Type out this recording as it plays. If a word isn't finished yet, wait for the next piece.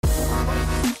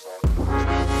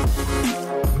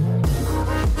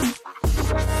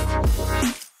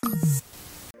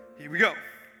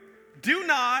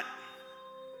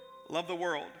love the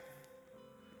world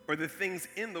or the things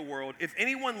in the world. If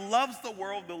anyone loves the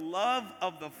world, the love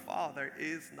of the Father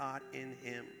is not in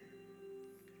him.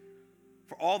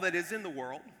 For all that is in the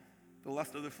world, the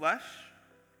lust of the flesh,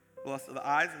 the lust of the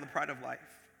eyes, and the pride of life,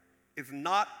 is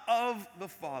not of the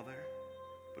Father,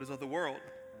 but is of the world.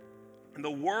 And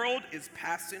the world is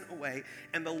passing away,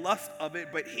 and the lust of it,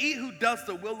 but he who does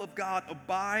the will of God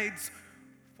abides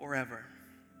forever.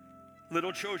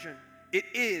 Little children, it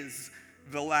is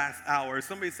the last hour.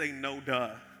 Somebody say, no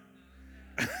duh.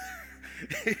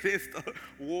 It is the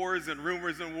wars and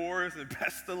rumors and wars and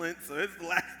pestilence, so it's the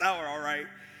last hour, all right.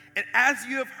 And as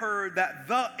you have heard that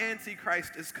the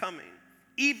Antichrist is coming,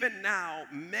 even now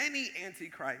many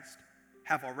Antichrists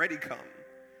have already come,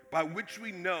 by which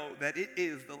we know that it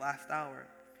is the last hour.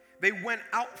 They went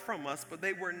out from us, but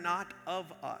they were not of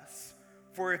us.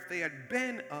 For if they had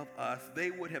been of us, they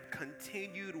would have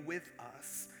continued with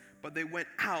us. But they went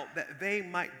out that they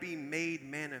might be made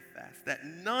manifest, that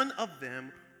none of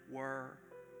them were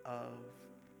of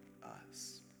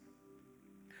us.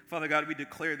 Father God, we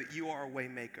declare that you are a way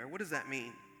maker. What does that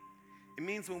mean? It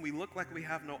means when we look like we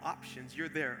have no options, you're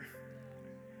there,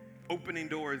 opening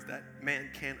doors that man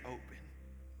can't open,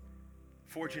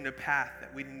 forging a path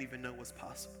that we didn't even know was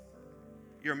possible.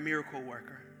 You're a miracle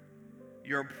worker.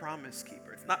 You're a promise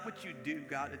keeper. It's not what you do,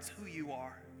 God, it's who you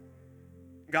are.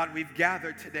 God, we've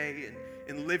gathered today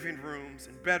in living rooms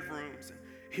and bedrooms and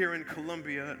here in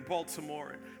Columbia and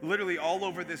Baltimore and literally all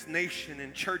over this nation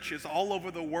and churches all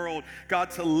over the world, God,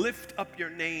 to lift up your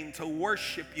name, to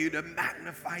worship you, to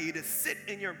magnify you, to sit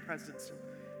in your presence.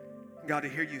 And God, to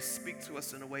hear you speak to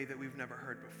us in a way that we've never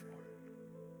heard before.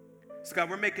 So God,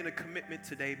 we're making a commitment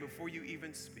today before you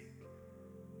even speak,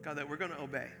 God, that we're going to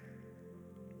obey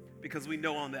because we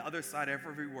know on the other side of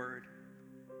every word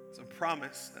it's a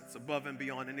promise that's above and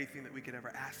beyond anything that we could ever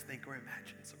ask, think, or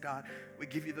imagine. So God, we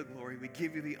give you the glory, we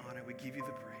give you the honor, we give you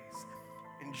the praise.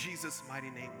 In Jesus'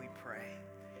 mighty name we pray.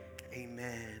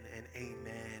 Amen and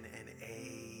amen and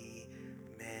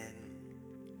amen.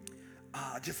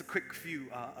 Just a quick few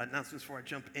announcements before I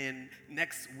jump in.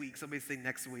 Next week, somebody say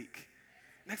next week.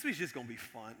 Next week's just going to be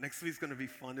fun. Next week's going to be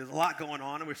fun. There's a lot going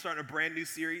on, and we're starting a brand new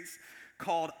series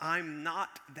called I'm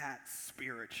Not That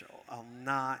Spiritual. I'm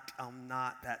not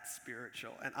that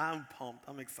spiritual. And I'm pumped.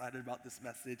 I'm excited about this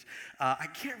message. I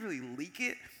can't really leak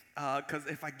it because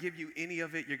if I give you any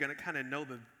of it, you're going to kind of know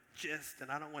the gist,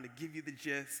 and I don't want to give you the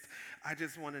gist. I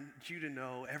just wanted you to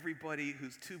know, everybody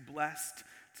who's too blessed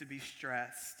to be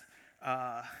stressed,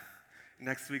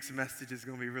 next week's message is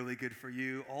going to be really good for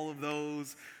you. All of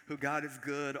those who God is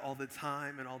good all the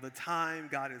time, and all the time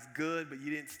God is good, but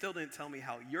you still didn't tell me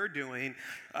how you're doing,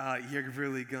 you're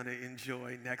really going to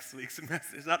enjoy next week's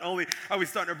message. Not only are we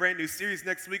starting a brand new series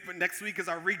next week, but next week is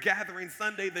our Regathering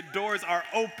Sunday. The doors are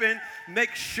open.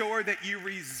 Make sure that you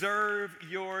reserve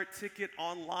your ticket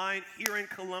online here in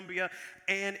Columbia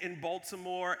and in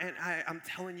Baltimore. And I'm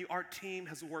telling you, our team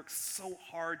has worked so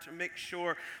hard to make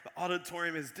sure the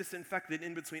auditorium is disinfected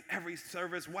in between every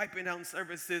service, wiping down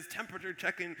services, temperature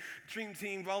checking, Dream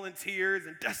Team volunteers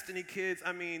and Destiny kids.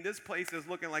 I mean, this place is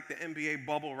looking like the NBA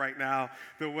bubble right now,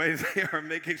 the way they are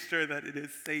making sure that it is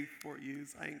safe for you.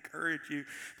 So I encourage you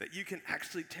that you can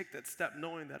actually take that step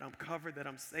knowing that I'm covered, that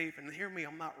I'm safe. And hear me,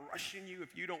 I'm not rushing you.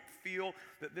 If you don't feel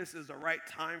that this is the right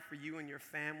time for you and your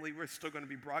family, we're still going to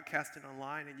be broadcasting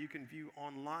online, and you can view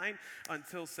online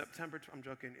until September. I'm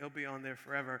joking. It'll be on there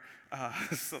forever.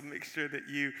 So make sure that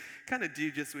you kind of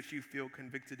do just what you feel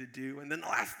convicted to do. And then the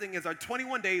last thing is our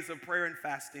 21 days of prayer and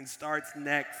fasting starts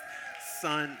next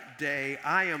Sunday.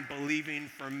 I am believing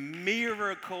for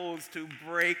miracles to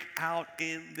break out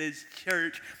in this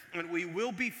church, and we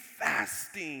will be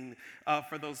fasting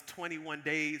for those 21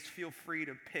 days. Feel free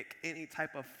to pick any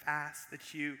type of fast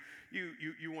that you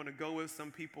want to go with.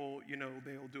 Some people,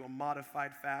 they'll do a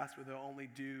modified fast where they'll only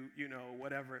do,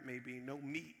 whatever it may be, no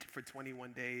meat for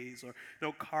 21 days or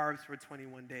no carbs for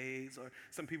 21 days. Or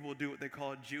some people will do what they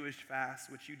call a Jewish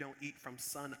fast, which you don't eat from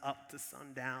sun up to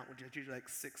sundown, which is usually like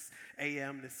 6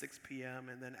 a.m. to 6 p.m.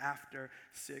 And then after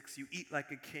 6, you eat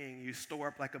like a king. You store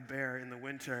up like a bear in the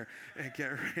winter and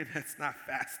get ready. That's not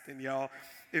fasting, y'all.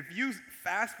 If you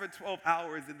fast for 12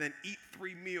 hours and then eat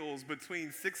 3 meals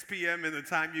between 6 p.m. and the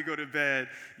time you go to bed,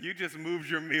 you just moved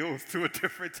your meals to a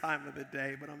different time of the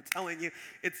day. But I'm telling you,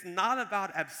 it's not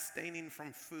about abstaining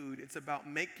from food. It's about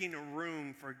making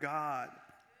room for God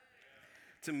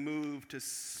to move, to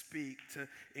speak, to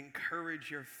encourage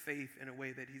your faith in a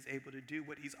way that he's able to do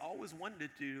what he's always wanted to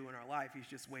do in our life. He's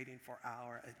just waiting for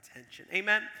our attention.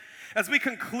 Amen? As we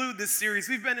conclude this series,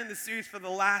 we've been in this series for the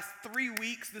last 3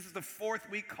 weeks. This is the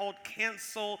 4th week, called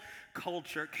Cancel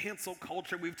culture. Cancel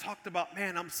culture. We've talked about,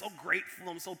 man, I'm so grateful,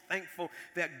 I'm so thankful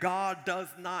that God does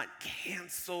not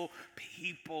cancel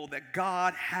people, that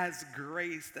God has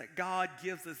grace, that God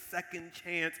gives a second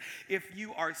chance. If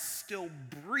you are still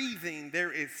breathing,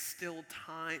 there is still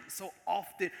time. So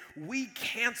often we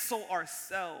cancel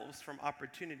ourselves from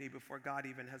opportunity before God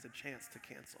even has a chance to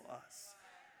cancel us.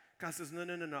 God says,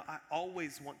 no. I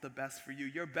always want the best for you.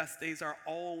 Your best days are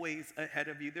always ahead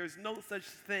of you. There's no such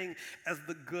thing as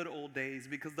the good old days,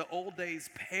 because the old days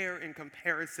pale in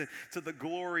comparison to the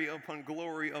glory upon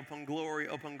glory upon glory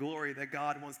upon glory that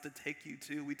God wants to take you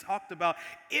to. We talked about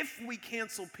if we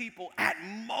cancel people, at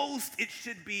most it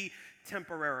should be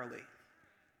temporarily.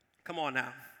 Come on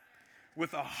now.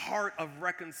 With a heart of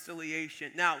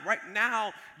reconciliation. Now, right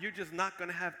now, you're just not going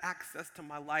to have access to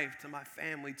my life, to my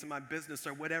family, to my business,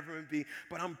 or whatever it may be.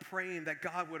 But I'm praying that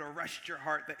God would arrest your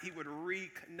heart, that he would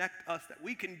reconnect us, that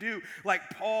we can do like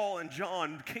Paul and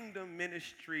John, kingdom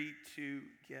ministry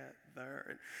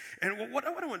together. And what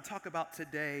I want to talk about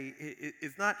today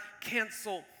is not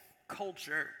cancel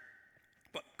culture,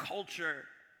 but culture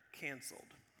canceled.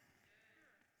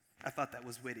 I thought that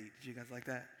was witty. Did you guys like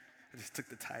that? I just took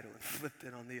the title and flipped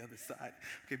it on the other side.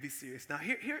 Okay, be serious. Now,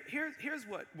 here's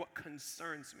what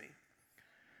concerns me.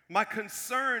 My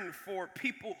concern for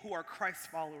people who are Christ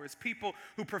followers, people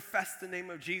who profess the name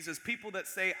of Jesus, people that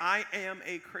say, I am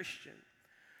a Christian.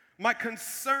 My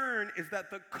concern is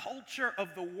that the culture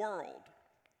of the world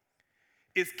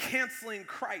is canceling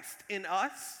Christ in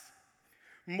us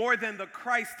more than the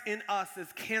Christ in us is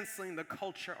canceling the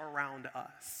culture around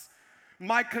us.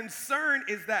 My concern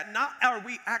is that not are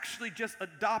we actually just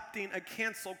adopting a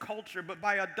cancel culture, but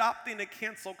by adopting a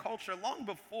cancel culture long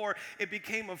before it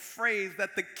became a phrase,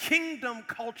 that the kingdom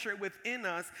culture within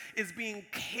us is being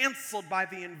canceled by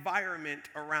the environment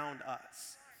around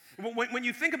us. When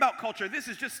you think about culture, this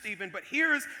is just Stephen, but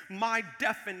here's my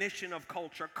definition of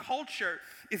culture. Culture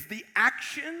is the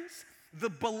actions, the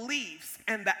beliefs,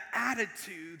 and the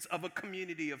attitudes of a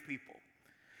community of people.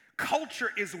 Culture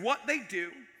is what they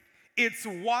do. It's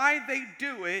why they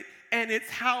do it, and it's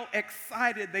how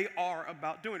excited they are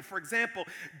about doing it. For example,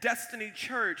 Destiny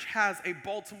Church has a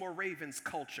Baltimore Ravens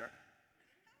culture.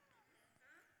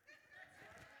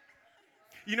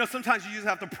 You know, sometimes you just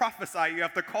have to prophesy. You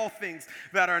have to call things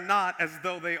that are not as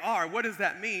though they are. What does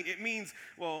that mean? It means,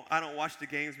 well, I don't watch the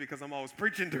games because I'm always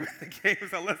preaching during the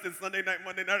games, unless it's Sunday night,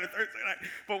 Monday night, or Thursday night.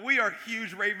 But we are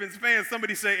huge Ravens fans.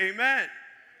 Somebody say amen.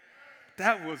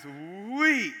 That was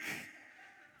weak.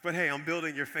 But hey, I'm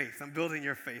building your faith. I'm building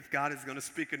your faith. God is going to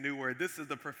speak a new word. This is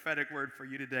the prophetic word for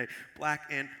you today. Black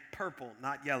and purple,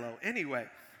 not yellow. Anyway.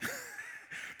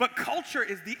 But culture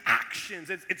is the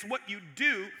actions. It's what you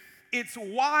do. It's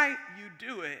why you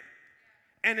do it.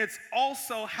 And it's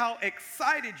also how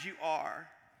excited you are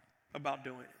about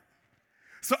doing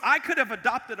it. So I could have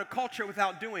adopted a culture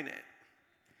without doing it.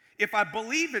 If I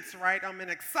believe it's right, I'm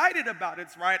excited about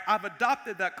it's right, I've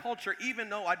adopted that culture even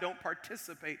though I don't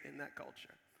participate in that culture.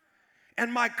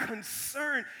 And my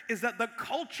concern is that the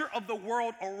culture of the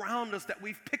world around us that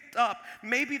we've picked up,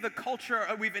 maybe the culture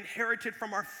we've inherited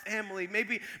from our family,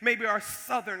 maybe our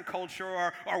Southern culture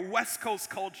or our West Coast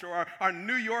culture or our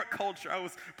New York culture. I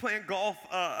was playing golf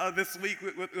this week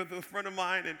with a friend of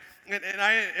mine, and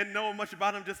I didn't know much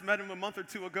about him, just met him a month or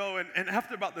two ago, and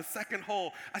after about the second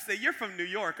hole, I said, "You're from New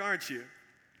York, aren't you?"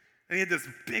 And he had this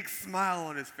big smile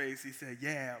on his face. He said,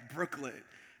 "Yeah, Brooklyn."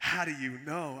 How do you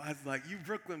know? I was like, you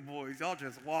Brooklyn boys, y'all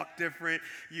just walk different,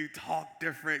 you talk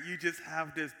different, you just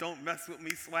have this don't mess with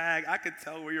me swag. I could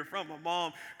tell where you're from. My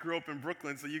mom grew up in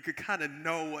Brooklyn, so you could kind of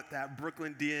know what that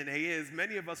Brooklyn DNA is.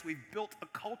 Many of us, we've built a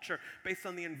culture based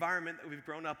on the environment that we've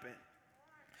grown up in.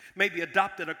 Maybe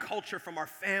adopted a culture from our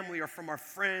family or from our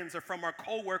friends or from our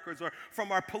coworkers or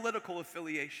from our political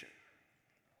affiliation.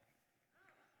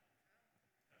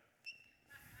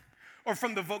 Or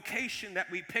from the vocation that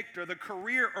we picked or the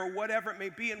career or whatever it may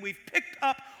be. And we've picked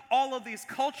up all of these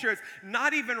cultures,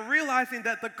 not even realizing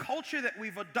that the culture that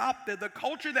we've adopted, the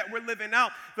culture that we're living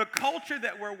out, the culture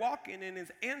that we're walking in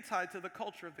is anti to the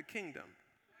culture of the kingdom.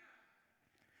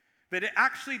 That it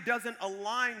actually doesn't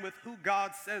align with who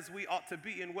God says we ought to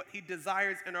be and what he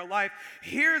desires in our life.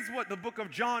 Here's what the book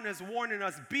of John is warning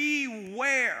us.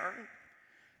 Beware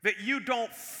that you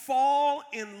don't fall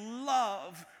in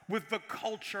love with the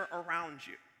culture around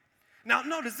you. Now,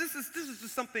 notice, this is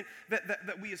just something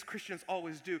that we as Christians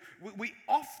always do. We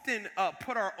often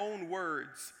put our own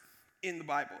words in the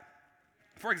Bible.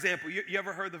 For example, you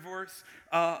ever heard the verse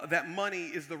that money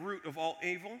is the root of all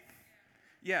evil?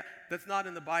 Yeah, that's not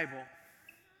in the Bible.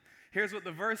 Here's what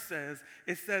the verse says.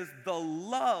 It says, the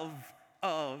love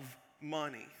of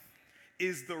money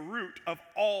is the root of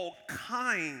all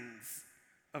kinds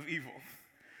of evil.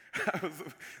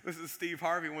 This is Steve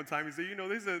Harvey one time. He said,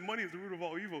 they said money is the root of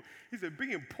all evil. He said,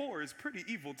 being poor is pretty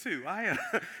evil too.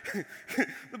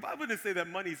 The Bible didn't say that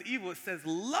money is evil. It says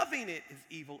loving it is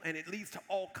evil, and it leads to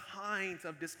all kinds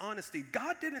of dishonesty.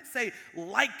 God didn't say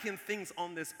liking things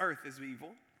on this earth is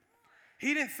evil.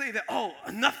 He didn't say that,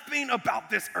 nothing about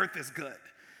this earth is good.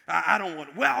 I don't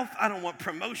want wealth. I don't want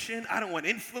promotion. I don't want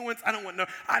influence. I don't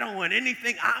want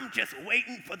anything. I'm just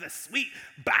waiting for the sweet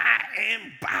by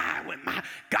and by when my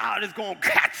God is going to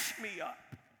catch me up.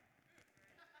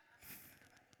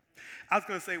 I was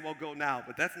going to say, well, go now,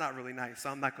 but that's not really nice, so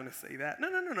I'm not going to say that.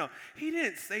 No. He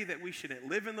didn't say that we shouldn't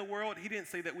live in the world. He didn't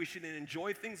say that we shouldn't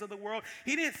enjoy things of the world.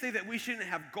 He didn't say that we shouldn't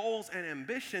have goals and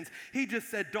ambitions. He just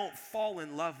said don't fall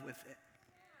in love with it.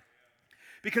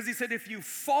 Because he said if you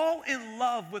fall in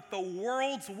love with the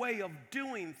world's way of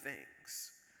doing things,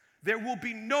 there will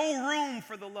be no room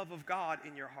for the love of God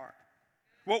in your heart.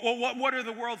 What are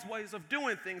the world's ways of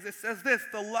doing things? It says this: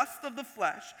 the lust of the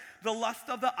flesh, the lust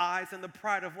of the eyes, and the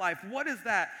pride of life. What is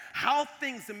that? How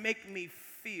things make me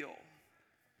feel.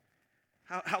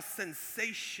 How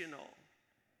sensational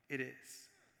it is.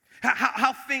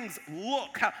 How things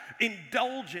look, how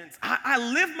indulgence. I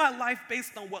live my life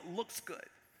based on what looks good.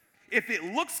 If it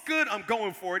looks good, I'm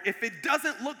going for it. If it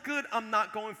doesn't look good, I'm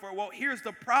not going for it. Well, here's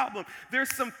the problem.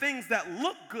 There's some things that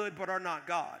look good but are not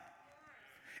God.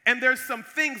 And there's some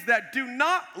things that do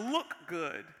not look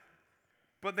good,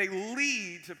 but they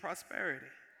lead to prosperity.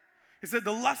 He said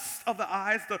the lust of the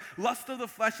eyes, the lust of the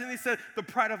flesh, and he said the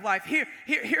pride of life.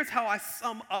 Here's how I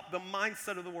sum up the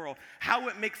mindset of the world. How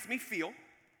it makes me feel,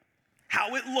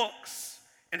 how it looks,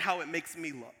 and how it makes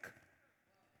me look.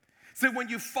 So when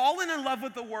you've fallen in love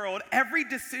with the world, every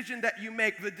decision that you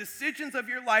make, the decisions of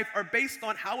your life are based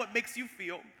on how it makes you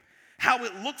feel, how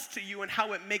it looks to you, and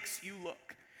how it makes you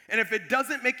look. And if it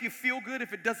doesn't make you feel good,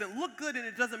 if it doesn't look good, and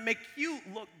it doesn't make you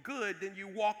look good, then you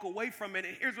walk away from it.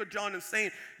 And here's what John is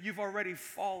saying: you've already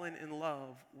fallen in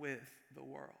love with the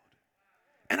world.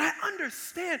 And I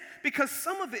understand, because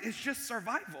some of it is just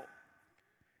survival.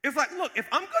 It's like, look, if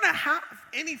I'm going to have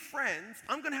any friends,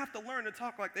 I'm going to have to learn to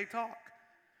talk like they talk.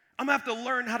 I'm going to have to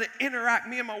learn how to interact.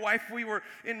 Me and my wife, we were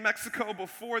in Mexico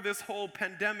before this whole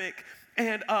pandemic,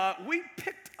 and we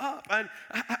picked up. And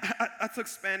I took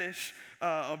Spanish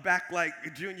back like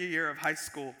junior year of high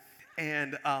school,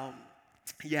 and I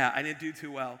didn't do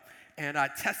too well. And I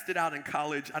tested out in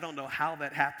college. I don't know how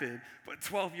that happened, but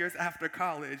 12 years after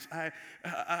college,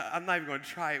 I'm not even going to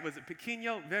try it. Was it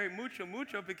pequeño? Very mucho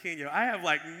pequeño. I have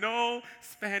like no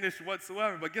Spanish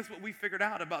whatsoever. But guess what we figured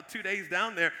out about 2 days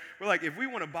down there? We're like, if we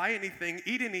want to buy anything,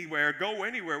 eat anywhere, go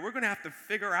anywhere, we're going to have to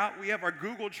figure out. We have our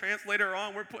Google translator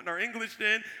on. We're putting our English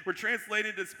in. We're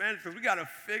translating to Spanish because we got to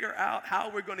figure out how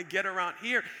we're going to get around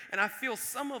here. And I feel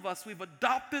some of us, we've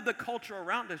adopted the culture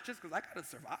around us just because I got to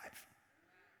survive.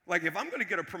 Like, if I'm going to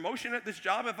get a promotion at this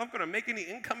job, if I'm going to make any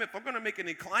income, if I'm going to make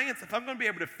any clients, if I'm going to be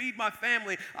able to feed my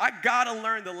family, I got to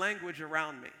learn the language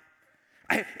around me.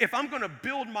 If I'm going to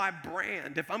build my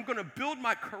brand, if I'm going to build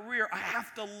my career, I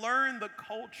have to learn the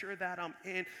culture that I'm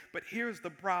in. But here's the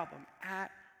problem: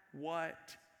 at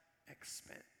what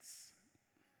expense?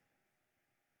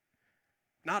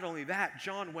 Not only that,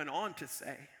 John went on to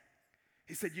say,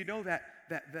 he said, you know that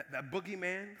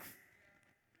boogeyman,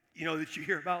 that you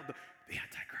hear about, the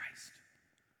Antichrist.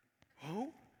 Who?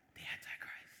 The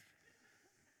Antichrist.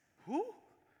 Who?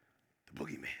 The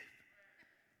boogeyman.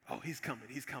 Oh, he's coming.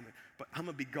 But I'm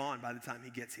going to be gone by the time he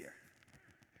gets here.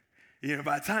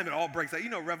 By the time it all breaks out.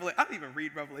 Revelation. I don't even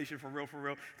read Revelation for real.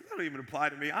 That don't even apply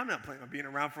to me. I'm not planning on being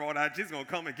around for all that. She's going to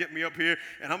come and get me up here,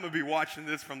 and I'm going to be watching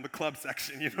this from the club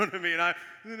section. You know what I mean?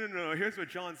 No. Here's what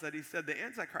John said. He said, the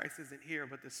Antichrist isn't here,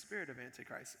 but the spirit of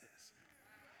Antichrist is.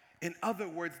 In other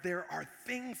words, there are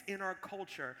things in our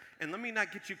culture, and let me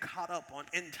not get you caught up on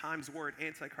end times word,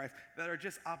 Antichrist, that are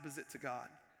just opposite to God.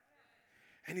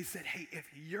 And he said, hey, if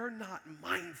you're not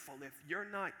mindful, if you're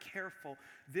not careful,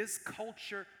 this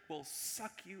culture will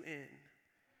suck you in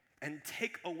and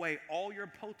take away all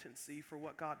your potency for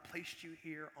what God placed you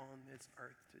here on this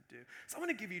earth to do. So I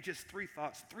want to give you just three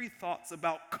thoughts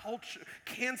about culture,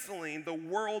 canceling the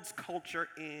world's culture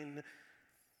in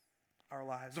our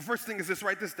lives. The first thing is this: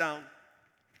 write this down.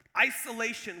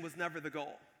 Isolation was never the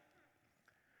goal.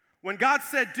 When God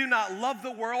said, do not love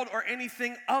the world or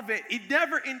anything of it, he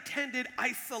never intended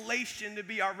isolation to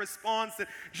be our response. In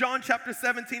John chapter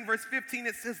 17, verse 15,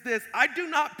 it says this: I do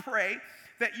not pray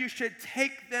that you should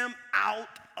take them out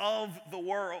of the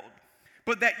world,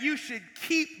 but that you should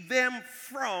keep them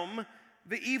from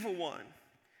the evil one.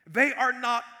 They are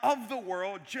not of the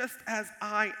world, just as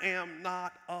I am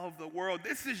not of the world.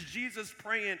 This is Jesus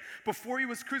praying before he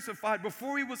was crucified,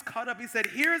 before he was caught up. He said,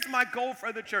 here's my goal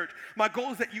for the church. My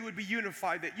goal is that you would be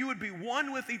unified, that you would be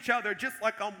one with each other, just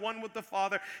like I'm one with the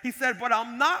Father. He said, but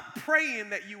I'm not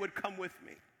praying that you would come with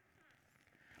me.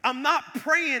 I'm not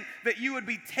praying that you would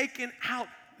be taken out.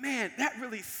 Man, that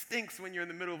really stinks when you're in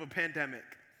the middle of a pandemic.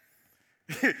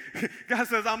 God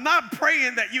says, I'm not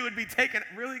praying that you would be taken.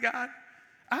 Really, God?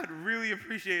 I'd really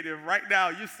appreciate it if right now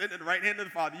you're sitting at the right hand of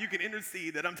the Father. You can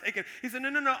intercede that I'm taking. He said,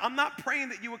 no. I'm not praying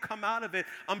that you would come out of it.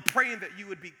 I'm praying that you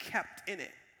would be kept in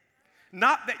it.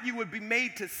 Not that you would be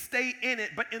made to stay in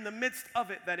it, but in the midst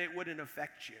of it, that it wouldn't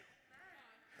affect you.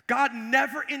 God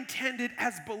never intended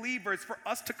as believers for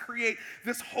us to create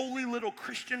this holy little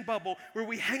Christian bubble where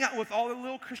we hang out with all the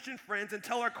little Christian friends and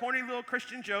tell our corny little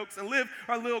Christian jokes and live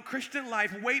our little Christian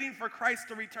life waiting for Christ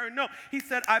to return. No, he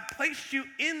said, I placed you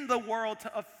in the world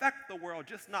to affect the world,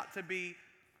 just not to be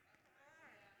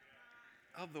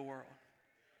of the world.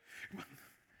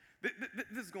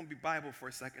 This is going to be Bible for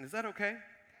a second. Is that okay?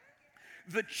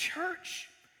 The church,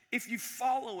 if you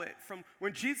follow it from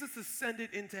when Jesus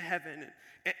ascended into heaven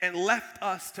and left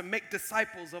us to make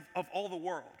disciples of all the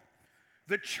world,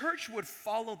 the church would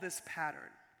follow this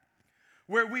pattern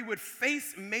where we would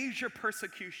face major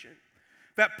persecution.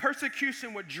 That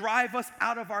persecution would drive us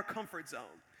out of our comfort zone.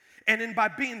 And then by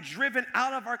being driven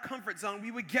out of our comfort zone, we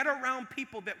would get around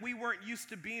people that we weren't used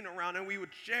to being around, and we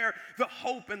would share the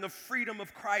hope and the freedom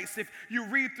of Christ. If you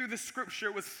read through the scripture,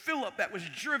 it was Philip that was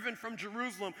driven from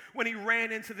Jerusalem when he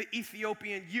ran into the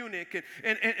Ethiopian eunuch,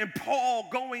 and Paul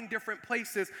going different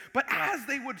places. But as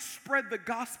they would spread the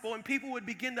gospel and people would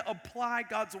begin to apply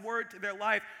God's word to their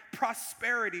life,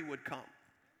 prosperity would come.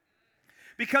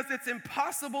 Because it's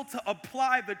impossible to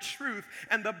apply the truth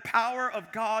and the power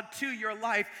of God to your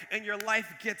life, and your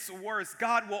life gets worse.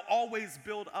 God will always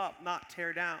build up, not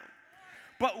tear down.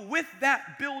 But with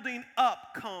that building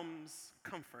up comes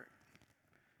comfort,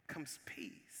 comes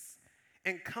peace,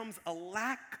 and comes a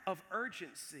lack of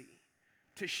urgency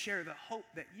to share the hope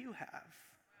that you have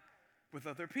with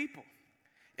other people.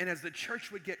 And as the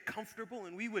church would get comfortable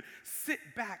and we would sit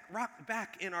back, rock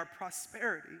back in our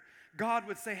prosperity, God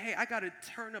would say, hey, I got to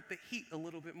turn up the heat a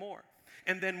little bit more.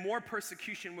 And then more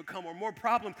persecution would come, or more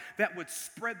problems that would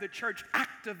spread the church,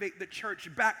 activate the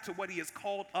church back to what he has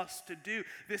called us to do.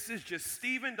 This is just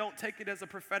Stephen. Don't take it as a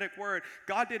prophetic word.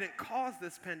 God didn't cause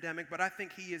this pandemic, but I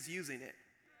think he is using it.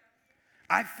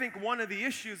 I think one of the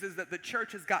issues is that the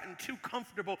church has gotten too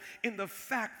comfortable in the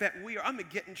fact that I'm going to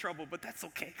get in trouble, but that's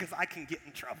okay because I can get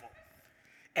in trouble.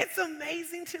 It's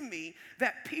amazing to me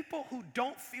that people who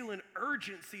don't feel an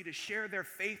urgency to share their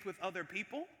faith with other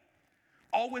people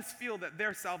always feel that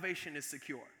their salvation is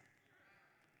secure.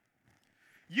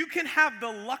 You can have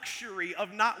the luxury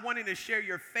of not wanting to share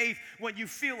your faith when you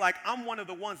feel like I'm one of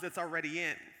the ones that's already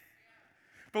in.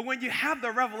 But when you have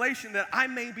the revelation that I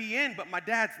may be in, but my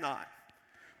dad's not,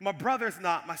 my brother's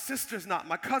not, my sister's not,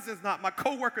 my cousin's not, my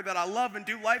coworker that I love and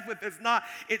do life with is not,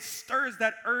 it stirs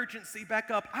that urgency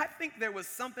back up. I think there was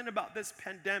something about this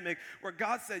pandemic where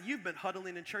God said, you've been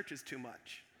huddling in churches too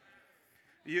much.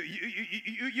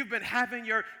 You've been having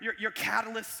your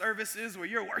catalyst services where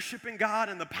you're worshiping God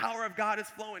and the power of God is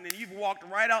flowing, and you've walked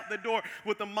right out the door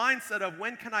with the mindset of,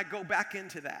 when can I go back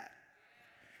into that?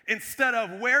 Instead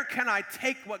of, where can I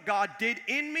take what God did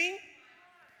in me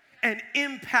and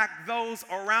impact those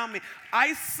around me?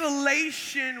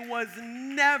 Isolation was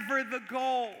never the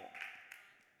goal.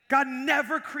 God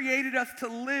never created us to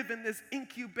live in this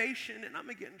incubation, and I'm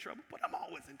going to get in trouble, but I'm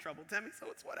always in trouble, Tammy, so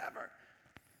it's whatever.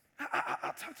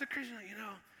 I'll talk to Christian,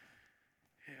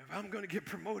 if I'm going to get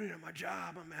promoted at my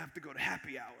job, I'm going to have to go to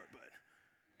happy hour,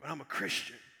 but I'm a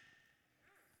Christian,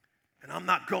 and I'm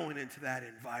not going into that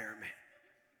environment.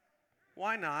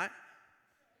 Why not?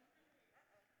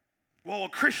 Well, a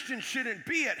Christian shouldn't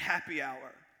be at happy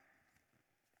hour.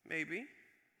 Maybe.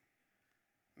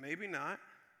 Maybe not.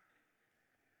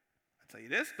 I'll tell you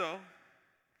this, though.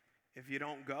 If you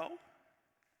don't go,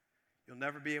 you'll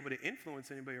never be able to influence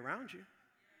anybody around you.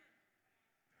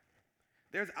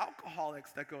 There's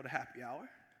alcoholics that go to happy hour.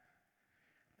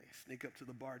 They sneak up to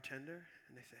the bartender,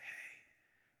 and they say,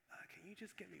 hey, can you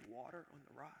just get me water on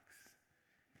the rocks?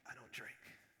 I don't drink.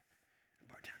 The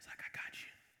bartender's like, I got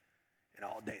you. And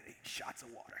all day they eat shots of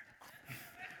water.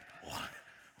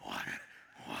 water.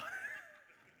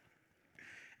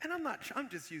 And I'm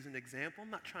just using an example. I'm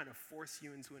not trying to force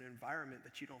you into an environment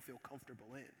that you don't feel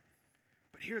comfortable in.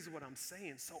 But here's what I'm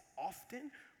saying. So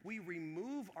often we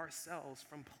remove ourselves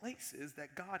from places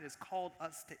that God has called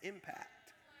us to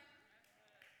impact.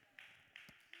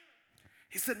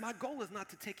 He said, my goal is not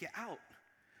to take you out.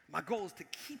 My goal is to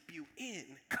keep you in,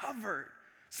 covered,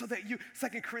 so that you,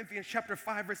 2 Corinthians chapter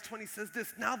 5, verse 20 says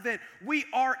this, now then, we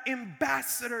are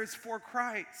ambassadors for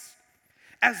Christ.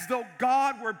 As though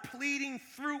God were pleading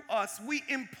through us, we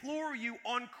implore you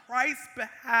on Christ's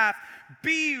behalf,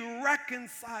 be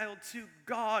reconciled to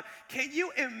God. Can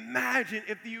you imagine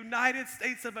if the United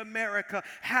States of America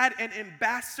had an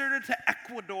ambassador to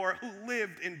Ecuador who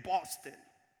lived in Boston?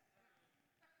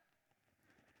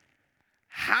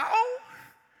 How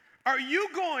are you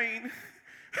going,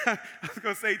 I was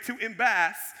going to say to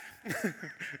embass,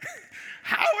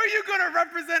 how are you going to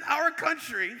represent our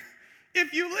country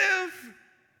if you live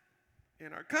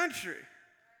in our country?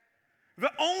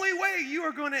 The only way you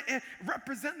are going to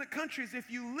represent the country is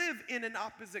if you live in an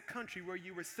opposite country where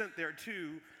you were sent there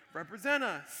to represent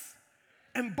us.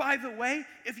 And by the way,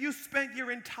 if you spent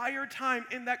your entire time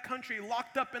in that country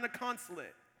locked up in a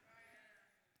consulate,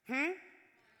 the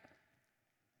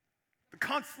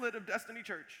consulate of Destiny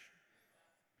Church,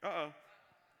 if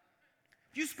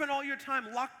you spend all your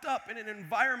time locked up in an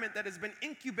environment that has been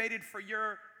incubated for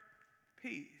your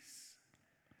peace,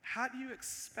 how do you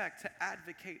expect to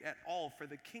advocate at all for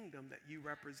the kingdom that you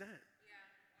represent?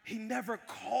 He never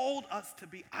called us to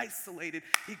be isolated.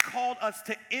 He called us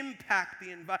to impact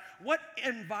the environment. What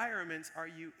environments are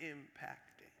you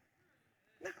impacting?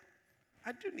 Now,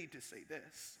 I do need to say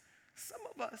this. Some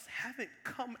of us haven't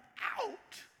come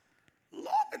out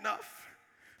long enough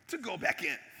to go back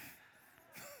in.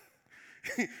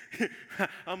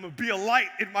 I'm going to be a light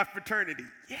in my fraternity.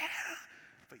 Yeah,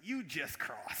 but you just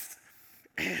crossed.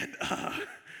 And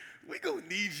we're going to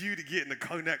need you to get in the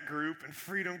Connect group and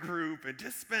Freedom group and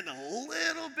just spend a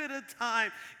little bit of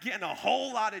time getting a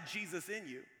whole lot of Jesus in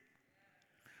you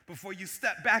before you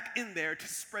step back in there to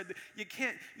spread you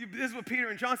can't, this is what Peter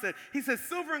and John said. He says,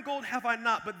 silver and gold have I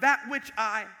not, but that which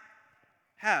I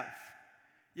have.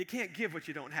 You can't give what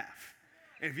you don't have.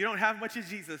 And if you don't have much of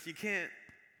Jesus, you can't.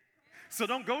 So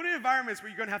don't go to environments where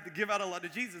you're going to have to give out a lot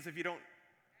of Jesus if you don't.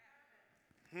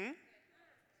 You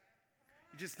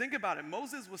just think about it.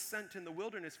 Moses was sent in the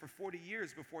wilderness for 40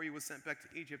 years before he was sent back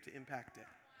to Egypt to impact it.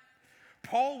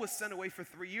 Paul was sent away for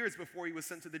 3 years before he was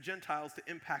sent to the Gentiles to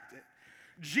impact it.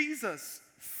 Jesus,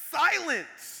 silent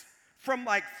from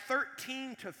like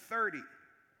 13 to 30.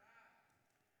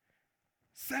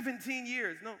 17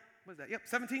 years. No, what is that? Yep,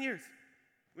 17 years.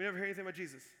 We never heard anything about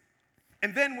Jesus.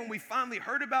 And then when we finally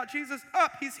heard about Jesus,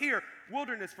 he's here,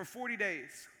 wilderness for 40 days.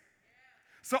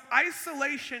 So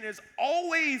isolation is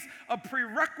always a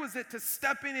prerequisite to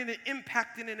step in and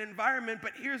impact in an environment.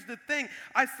 But here's the thing,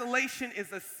 isolation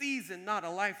is a season, not a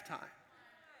lifetime.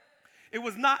 It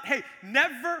was not, hey,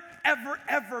 never, ever,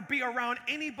 ever be around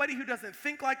anybody who doesn't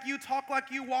think like you, talk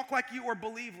like you, walk like you, or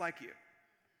believe like you.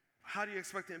 How do you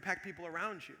expect to impact people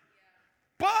around you?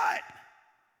 But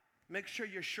make sure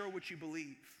you're sure what you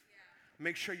believe.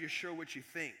 Make sure you're sure what you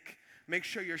think. Make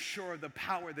sure you're sure of the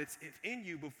power that's in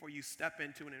you before you step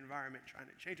into an environment trying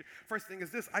to change it. First thing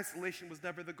is this, isolation was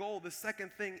never the goal. The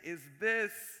second thing is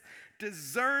this,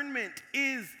 discernment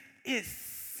is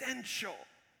essential.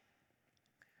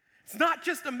 It's not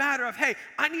just a matter of, hey,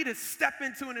 I need to step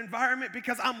into an environment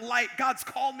because I'm light. God's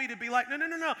called me to be light.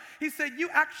 No. He said you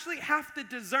actually have to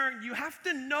discern. You have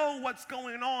to know what's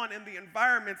going on in the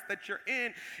environments that you're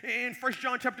in. In 1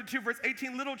 John chapter 2, verse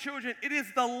 18, little children, it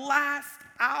is the last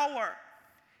hour.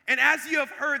 And as you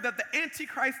have heard that the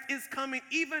Antichrist is coming,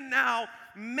 even now,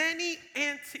 many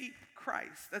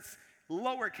Antichrists, that's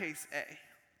lowercase a,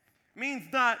 means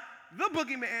not the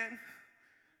boogeyman,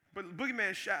 but the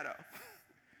boogeyman's shadow.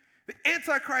 The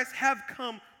Antichrist have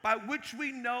come, by which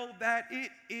we know that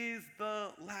it is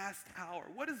the last hour.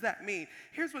 What does that mean?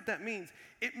 Here's what that means.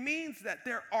 It means that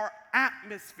there are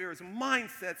atmospheres,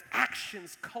 mindsets,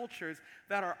 actions, cultures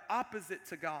that are opposite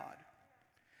to God,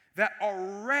 that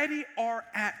already are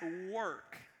at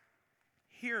work,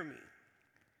 hear me,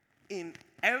 in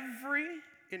every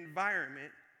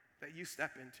environment that you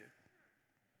step into.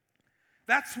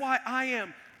 That's why I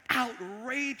am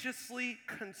outrageously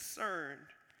concerned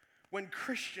when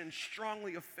Christians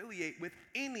strongly affiliate with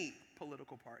any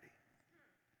political party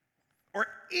or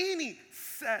any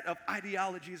set of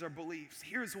ideologies or beliefs.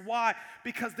 Here's why.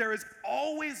 Because there is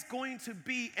always going to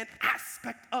be an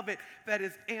aspect of it that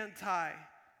is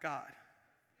anti-God.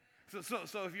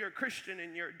 So if you're a Christian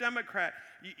and you're a Democrat,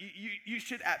 you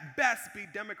should at best be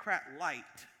Democrat light.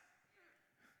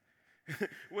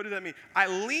 What does that mean? I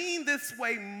lean this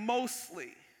way mostly,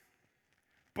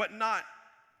 but not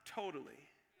totally.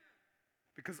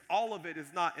 Because all of it is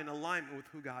not in alignment with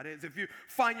who God is. If you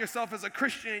find yourself as a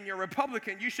Christian and you're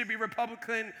Republican, you should be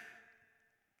Republican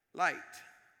light.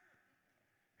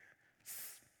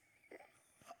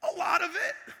 A lot of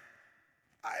it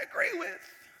I agree with.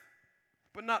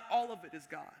 But not all of it is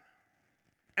God.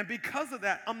 And because of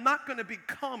that, I'm not going to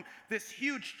become this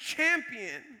huge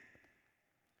champion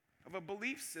of a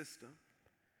belief system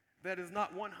that is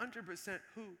not 100%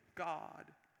 who God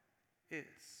is.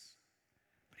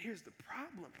 But here's the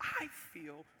problem. I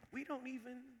feel we don't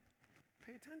even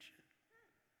pay attention.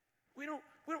 We don't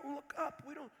look up.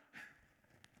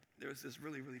 There was this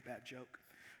really, really bad joke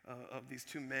of these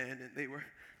two men, and they were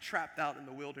trapped out in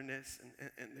the wilderness,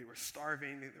 and they were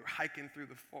starving. They were hiking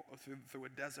through a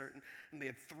desert, and they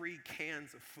had 3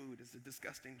 cans of food. It's a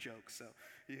disgusting joke, so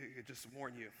I just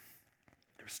warn you.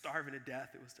 They were starving to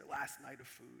death. It was their last night of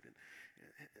food, and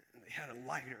they had a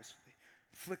lighter, so they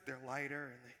flicked their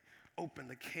lighter, and they opened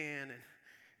the can,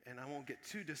 and I won't get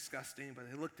too disgusting, but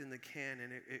they looked in the can,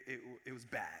 and it was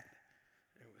bad.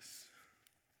 There was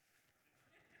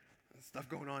stuff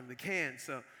going on in the can,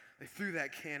 so they threw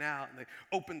that can out, and they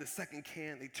opened the second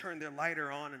can. They turned their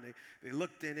lighter on, and they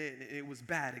looked in it, and it was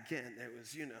bad again. It was,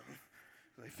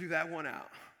 so they threw that one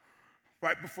out.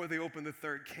 Right before they opened the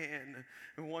third can,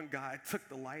 and one guy took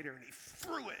the lighter, and he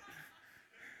threw it.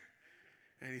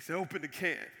 And he said, open the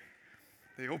can.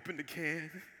 They opened the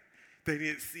can. They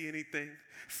didn't see anything,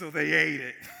 so they ate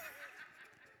it.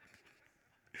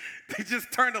 They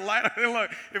just turned the light on. And look,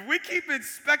 if we keep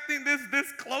inspecting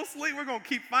this closely, we're going to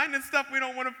keep finding stuff we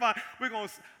don't want to find.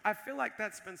 I feel like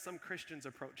that's been some Christians'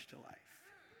 approach to life.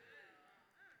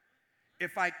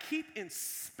 If I keep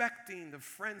inspecting the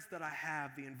friends that I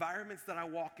have, the environments that I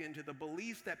walk into, the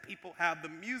beliefs that people have, the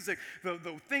music, the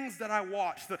things that I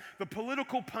watch, the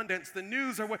political pundits, the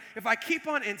news, if I keep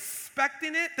on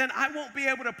inspecting it, then I won't be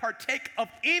able to partake of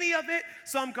any of it,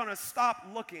 so I'm going to stop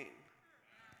looking.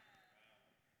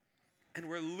 And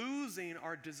we're losing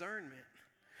our discernment.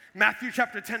 Matthew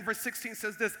chapter 10, verse 16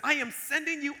 says this, I am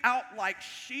sending you out like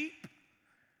sheep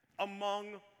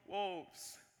among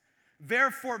wolves.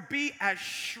 Therefore be as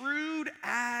shrewd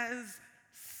as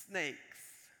snakes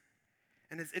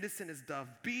and as innocent as dove.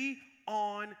 Be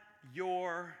on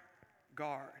your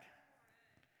guard.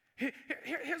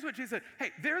 Here's what Jesus said.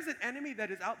 Hey, there's an enemy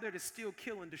that is out there to steal,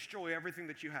 kill, and destroy everything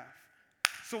that you have.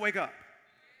 So wake up.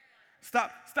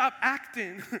 Stop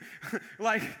acting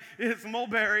like it's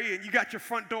Mulberry and you got your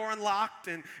front door unlocked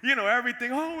and,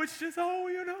 everything. It's just,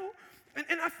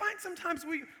 And I find sometimes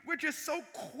we're just so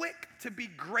quick to be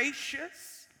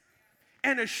gracious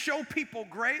and to show people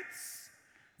grace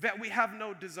that we have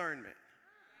no discernment.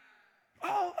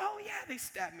 Oh, yeah, they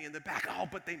stabbed me in the back. Oh,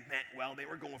 but they meant well. They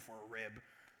were going for a rib.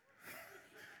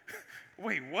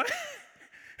 Wait, what?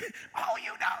 Oh,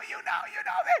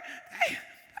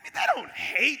 they don't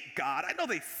hate God. I know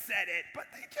they said it, but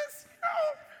they just,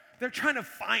 they're trying to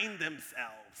find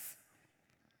themselves.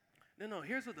 No,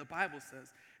 here's what the Bible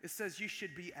says. It says you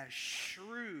should be as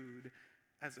shrewd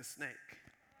as a snake.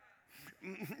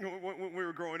 When we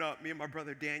were growing up, me and my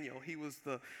brother Daniel, he was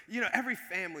every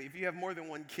family, if you have more than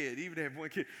one kid, even if you have one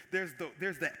kid, there's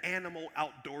the animal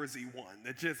outdoorsy one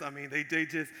that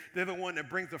they're the one that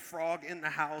brings the frog in the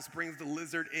house, brings the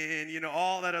lizard in,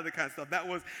 all that other kind of stuff. That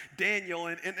was Daniel,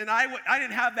 and I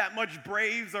didn't have that much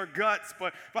braves or guts,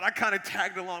 but I kind of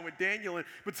tagged along with Daniel, and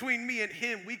between me and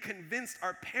him, we convinced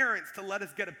our parents to let us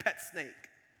get a pet snake.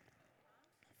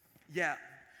 Yeah.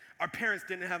 Our parents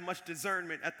didn't have much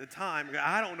discernment at the time.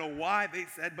 I don't know why they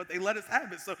said, but they let us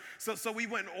have it. So we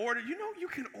went and ordered. You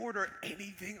can order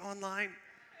anything online.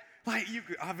 Like you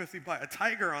could obviously buy a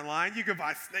tiger online. You could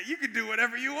buy a snake. You could do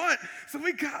whatever you want. So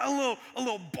we got a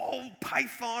little ball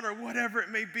python or whatever it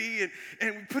may be,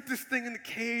 and we put this thing in the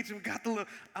cage, and we got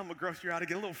I'm a grocery out to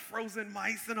get little frozen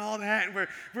mice and all that, and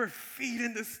we're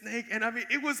feeding the snake. And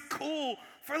it was cool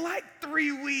for like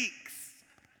 3 weeks.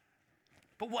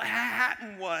 But what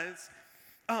happened was,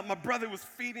 my brother was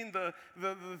feeding the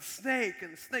snake,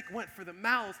 and the snake went for the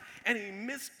mouse, and he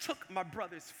mistook my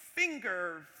brother's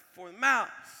finger for the mouse.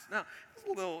 Now,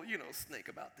 there's a little, snake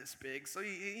about this big, so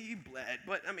he bled,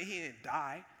 but, he didn't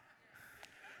die.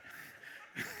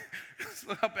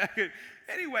 So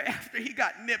anyway, after he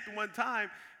got nipped one time,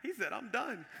 he said, I'm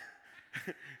done.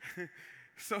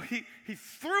 So he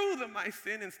threw the mice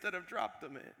in instead of dropped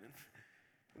them in.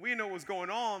 We didn't know what was going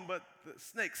on, but the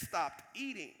snake stopped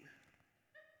eating.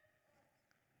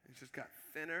 It just got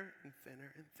thinner and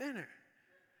thinner and thinner.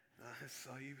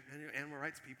 So you animal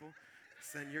rights people,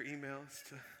 send your emails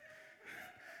to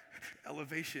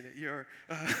Elevation at your...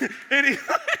 anyway.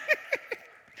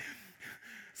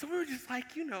 So we were just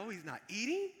like, he's not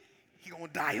eating. He's going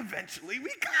to die eventually.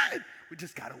 We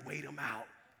just got to wait him out.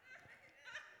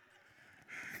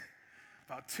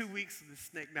 About 2 weeks of the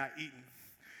snake not eating.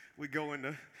 We go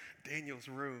into Daniel's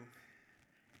room,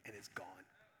 and it's gone.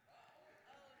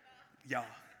 y'all,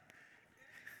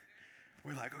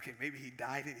 we're like, okay, maybe he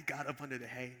died and he got up under the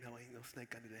hay. No, ain't no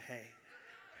snake under the hay.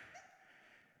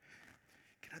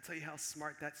 Can I tell you how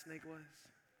smart that snake was?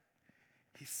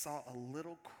 He saw a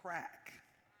little crack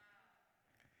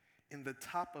in the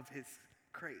top of his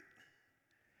crate,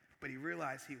 but he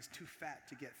realized he was too fat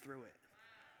to get through it.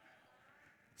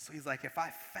 So he's like, if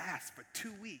I fast for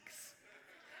 2 weeks,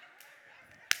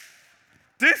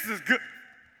 this is good.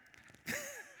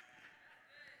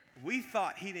 We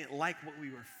thought he didn't like what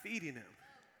we were feeding him.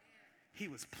 He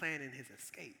was planning his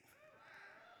escape.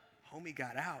 Homie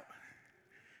got out.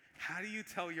 How do you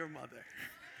tell your mother,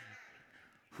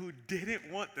 who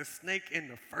didn't want the snake in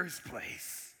the first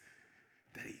place,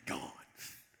 that he gone?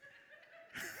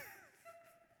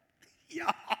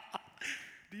 Y'all,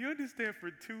 do you understand? For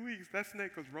 2 weeks, that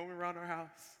snake was roaming around our house,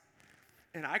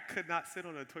 and I could not sit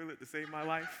on a toilet to save my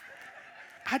life.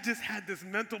 I just had this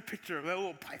mental picture of that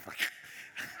little pipe.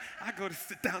 I go to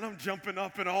sit down, I'm jumping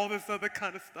up and all this other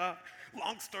kind of stuff.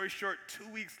 Long story short, 2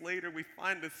 weeks later, we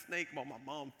find the snake. Well, my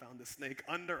mom found the snake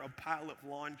under a pile of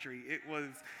laundry. It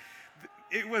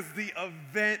was the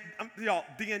event, y'all,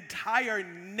 the entire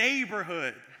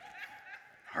neighborhood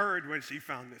heard when she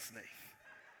found this snake.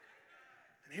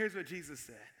 And here's what Jesus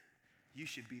said. You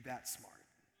should be that smart.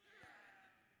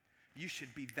 You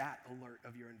should be that alert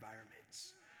of your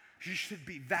environments. You should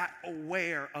be that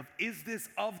aware of, is this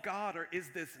of God or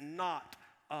is this not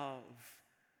of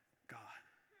God?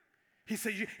 He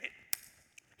said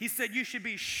you should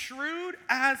be shrewd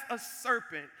as a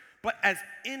serpent, but as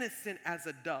innocent as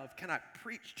a dove. Can I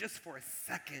preach just for a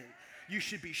second? You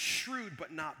should be shrewd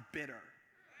but not bitter.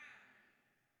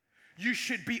 You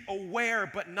should be aware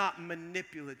but not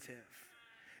manipulative.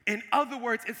 In other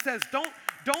words, it says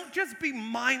don't just be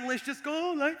mindless, just go,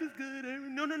 oh, life is good.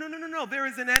 No. There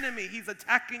is an enemy. He's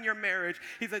attacking your marriage.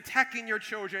 He's attacking your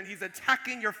children. He's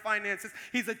attacking your finances.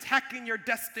 He's attacking your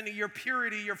destiny, your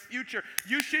purity, your future.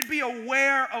 You should be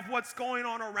aware of what's going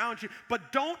on around you,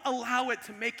 but don't allow it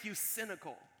to make you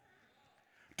cynical.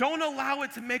 Don't allow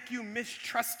it to make you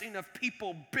mistrusting of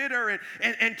people, bitter,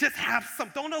 and just have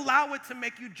some. Don't allow it to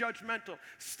make you judgmental.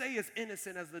 Stay as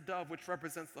innocent as the dove, which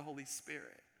represents the Holy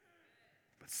Spirit.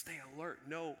 But stay alert.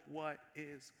 Know what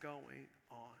is going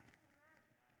on.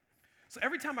 So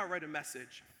every time I write a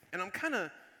message, and I'm kind of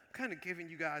giving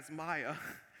you guys my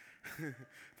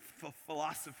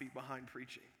philosophy behind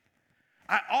preaching,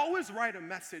 I always write a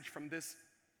message from this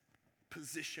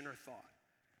position or thought.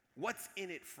 What's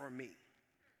in it for me?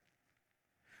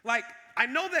 Like, I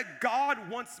know that God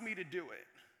wants me to do it.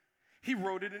 He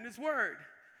wrote it in his word.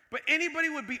 But anybody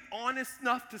would be honest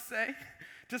enough to say,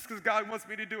 just because God wants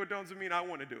me to do it doesn't mean I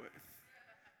want to do it.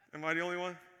 Am I the only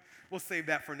one? We'll save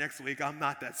that for next week. I'm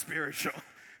not that spiritual.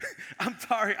 I'm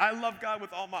sorry. I love God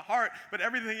with all my heart, but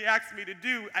everything he asks me to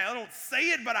do, I don't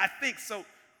say it, but I think so.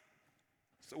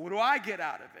 So what do I get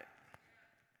out of it?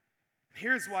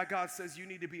 Here's why God says you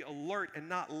need to be alert and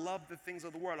not love the things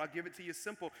of the world. I'll give it to you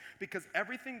simple, because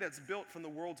everything that's built from the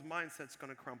world's mindset is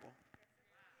going to crumble.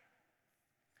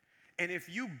 And if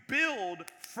you build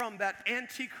from that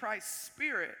Antichrist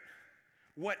spirit,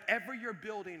 whatever you're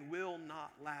building will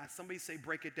not last. Somebody say,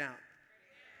 break it down.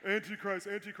 Antichrist,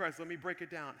 let me break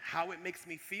it down. How it makes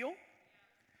me feel,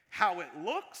 how it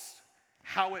looks,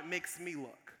 how it makes me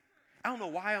look. I don't know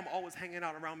why I'm always hanging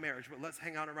out around marriage, but let's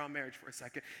hang out around marriage for a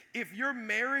second. If your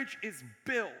marriage is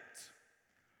built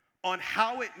on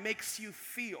how it makes you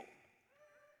feel,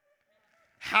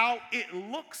 how it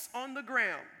looks on the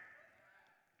ground,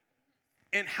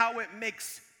 and how it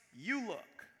makes you look,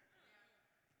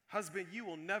 husband, you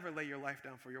will never lay your life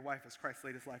down for your wife as Christ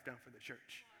laid his life down for the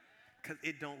church, because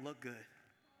it don't look good.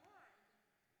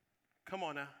 Come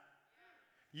on now.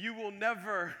 You will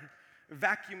never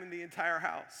vacuum in the entire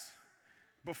house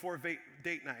before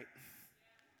date night,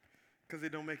 because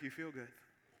it don't make you feel good.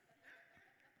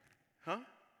 Huh?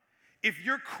 If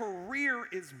your career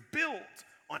is built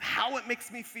on how it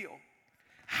makes me feel,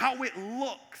 how it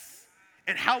looks,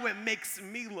 and how it makes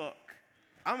me look,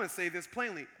 I'm going to say this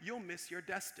plainly, you'll miss your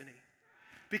destiny.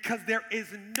 Because there is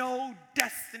no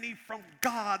destiny from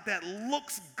God that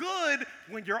looks good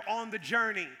when you're on the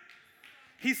journey.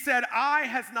 He said, eye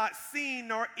has not seen,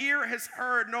 nor ear has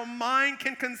heard, nor mind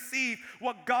can conceive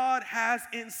what God has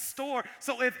in store.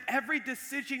 So if every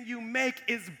decision you make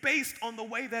is based on the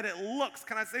way that it looks,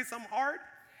 can I say something hard?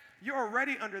 You're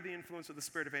already under the influence of the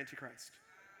spirit of Antichrist.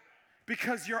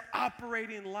 Because you're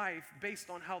operating life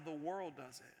based on how the world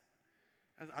does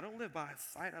it. I don't live by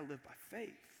sight, I live by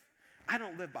faith. I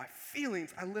don't live by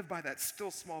feelings. I live by that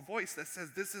still small voice that says,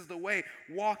 this is the way,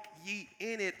 walk ye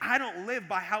in it. I don't live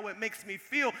by how it makes me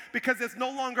feel because it's no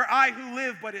longer I who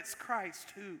live, but it's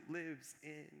Christ who lives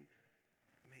in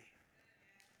me.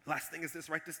 Last thing is this,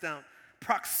 write this down.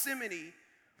 Proximity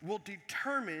will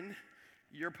determine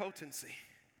your potency.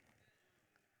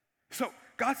 So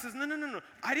God says, no.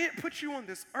 I didn't put you on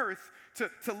this earth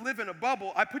to live in a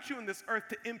bubble. I put you on this earth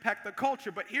to impact the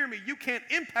culture. But hear me, you can't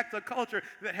impact the culture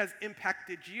that has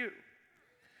impacted you.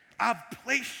 I've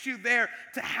placed you there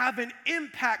to have an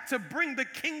impact, to bring the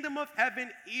kingdom of heaven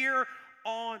here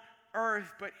on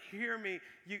earth. But hear me,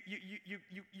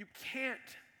 you can't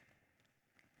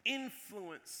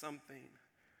influence something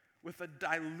with a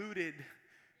diluted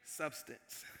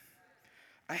substance.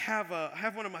 I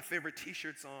have one of my favorite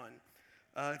t-shirts on.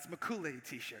 It's my Kool-Aid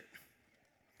t-shirt.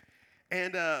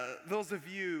 And those of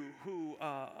you who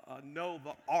know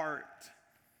the art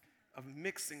of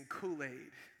mixing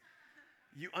Kool-Aid,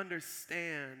 you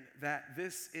understand that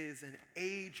this is an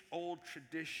age-old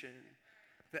tradition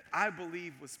that I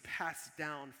believe was passed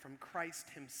down from Christ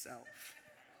himself.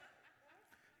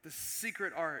 The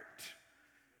secret art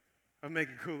of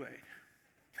making Kool-Aid.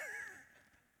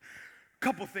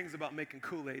 Couple things about making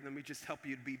Kool-Aid. Let me just help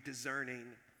you to be discerning.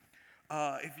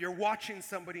 If you're watching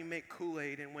somebody make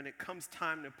Kool-Aid and when it comes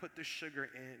time to put the sugar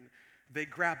in, they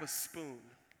grab a spoon.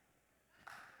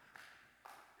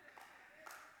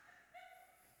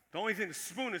 The only thing the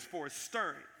spoon is for is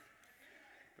stirring.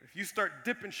 But if you start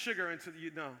dipping sugar into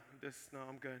no,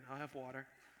 I'm good. I'll have water.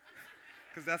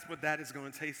 Because that's what that is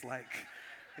going to taste like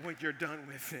when you're done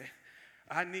with it.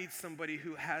 I need somebody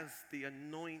who has the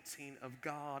anointing of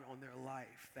God on their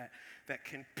life that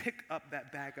can pick up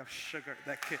that bag of sugar,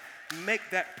 that can make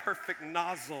that perfect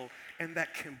nozzle, and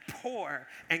that can pour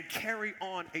and carry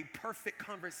on a perfect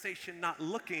conversation, not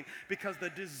looking, because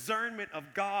the discernment of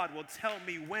God will tell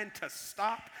me when to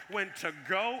stop, when to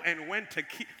go, and when to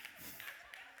keep.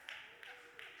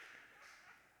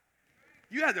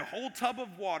 You had the whole tub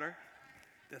of water,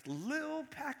 this little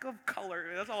pack of color,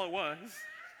 that's all it was.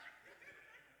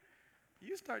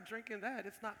 You start drinking that,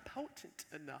 it's not potent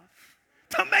enough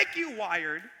to make you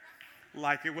wired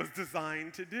like it was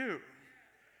designed to do.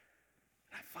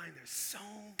 I find there's so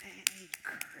many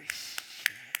Christians.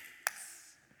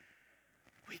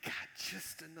 We got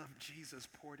just enough Jesus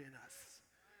poured in us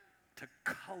to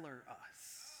color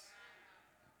us,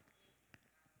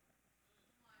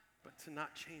 but to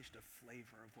not change the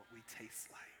flavor of what we taste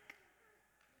like.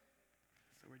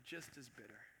 So we're just as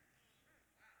bitter,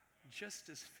 just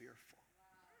as fearful,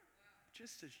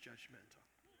 just as judgmental,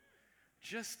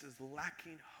 just as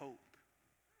lacking hope,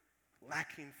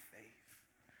 lacking faith,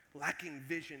 lacking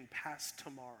vision past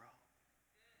tomorrow.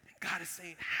 And God is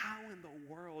saying, how in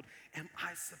the world am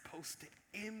I supposed to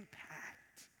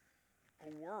impact a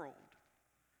world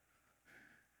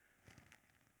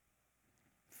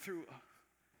through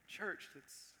a church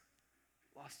that's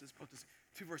lost its potency?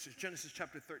 2 verses, Genesis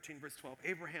chapter 13, verse 12.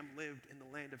 Abraham lived in the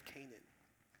land of Canaan,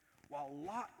 while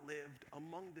Lot lived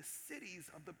among the cities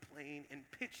of the plain and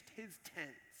pitched his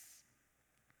tents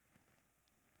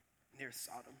near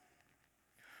Sodom.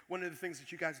 One of the things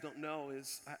that you guys don't know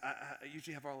is I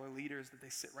usually have all our leaders that they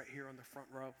sit right here on the front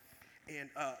row, and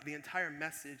the entire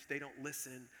message, they don't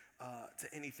listen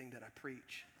to anything that I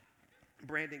preach.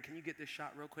 Brandon, can you get this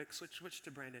shot real quick? Switch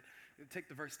to Brandon. Take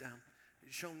the verse down.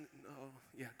 Show him,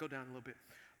 go down a little bit.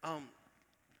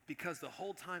 Because the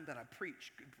whole time that I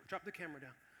preach, drop the camera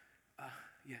down.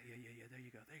 Yeah, there you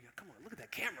go. Come on, look at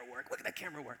that camera work.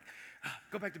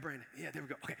 Go back to Brandon. Yeah, there we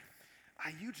go. Okay.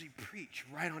 I usually preach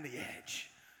right on the edge.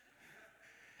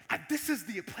 This is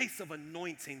the place of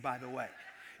anointing, by the way.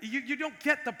 You don't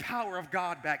get the power of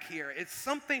God back here. It's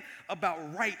something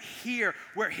about right here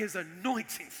where his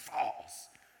anointing falls.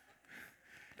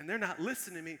 And they're not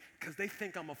listening to me because they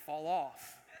think I'm going to fall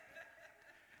off.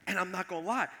 And I'm not going to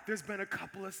lie. There's been a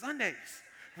couple of Sundays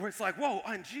where it's like, whoa,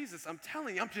 I'm Jesus. I'm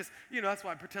telling you, I'm just, that's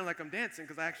why I pretend like I'm dancing,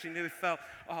 because I actually nearly fell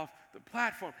off the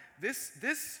platform. This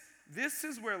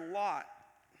is where Lot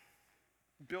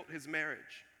built his marriage.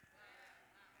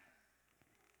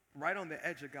 Right on the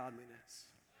edge of godliness.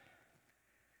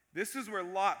 This is where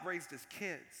Lot raised his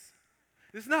kids.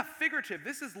 This is not figurative.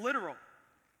 This is literal.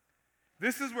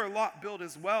 This is where Lot built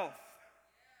his wealth.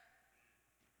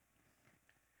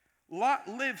 Lot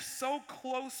lived so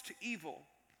close to evil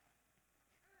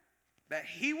that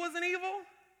he wasn't evil,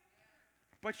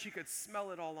 but you could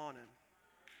smell it all on him.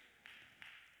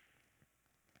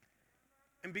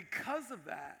 And because of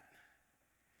that,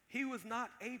 he was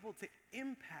not able to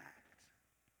impact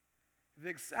the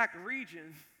exact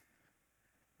region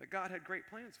that God had great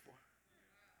plans for.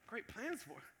 Great plans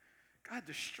for. God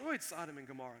destroyed Sodom and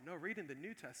Gomorrah. No, read in the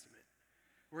New Testament,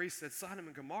 where he said Sodom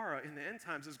and Gomorrah in the end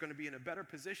times is going to be in a better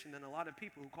position than a lot of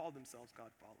people who call themselves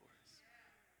God followers.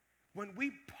 When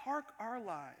we park our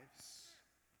lives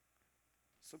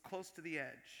so close to the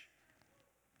edge,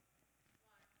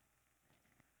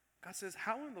 God says,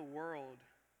 how in the world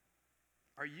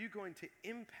are you going to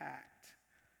impact,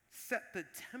 set the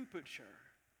temperature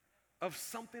of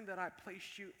something that I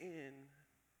placed you in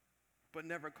but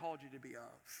never called you to be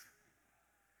of?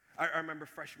 I remember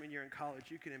freshman year in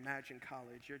college. You can imagine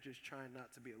college. You're just trying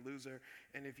not to be a loser.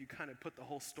 And if you kind of put the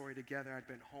whole story together, I'd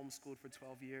been homeschooled for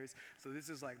 12 years. So this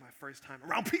is like my first time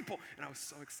around people. And I was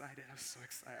so excited. I was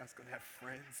going to have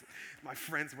friends. My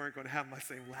friends weren't going to have my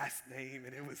same last name.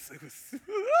 And it was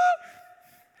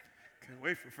can't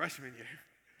wait for freshman year.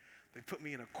 They put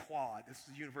me in a quad. This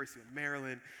was University of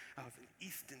Maryland. I was in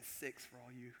Easton 6 for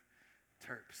all you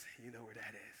Terps. You know where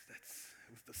that is.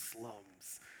 It was the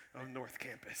slums of North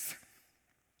Campus.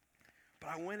 But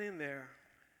I went in there,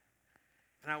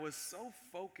 and I was so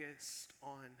focused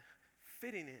on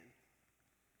fitting in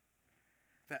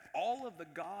that all of the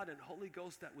God and Holy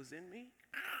Ghost that was in me,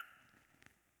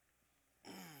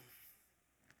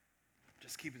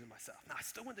 just keep it to myself. Now, I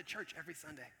still went to church every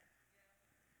Sunday.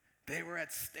 They were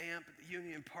at Stamp at the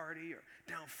Union Party or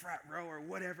down Frat Row or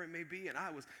whatever it may be, and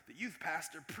I was the youth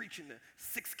pastor preaching to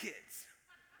 6 kids.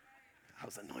 I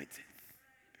was anointed.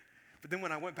 But then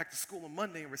when I went back to school on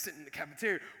Monday and we're sitting in the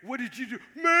cafeteria, what did you do?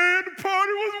 Man, the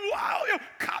party was wild. Yo,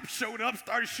 cops showed up,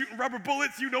 started shooting rubber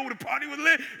bullets. You know the party was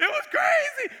lit. It was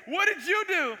crazy. What did you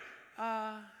do?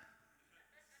 I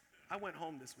went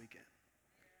home this weekend.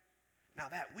 Now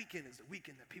that weekend is the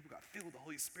weekend that people got filled with the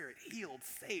Holy Spirit, healed,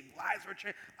 saved, lives were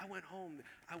changed. I went home.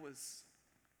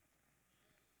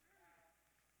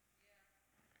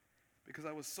 Because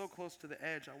I was so close to the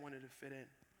edge, I wanted to fit in.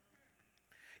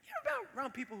 You're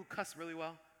around people who cuss really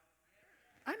well.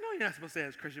 I know you're not supposed to say that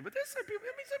as a Christian, but there's some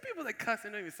people that cuss,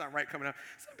 and it don't even sound right coming out.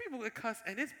 Some people that cuss,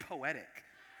 and it's poetic.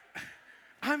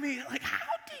 I mean, like,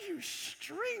 how do you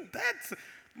string that?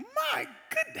 My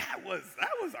goodness,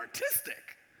 that was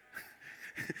artistic.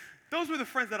 Those were the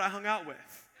friends that I hung out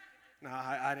with. Now,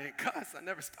 I didn't cuss. I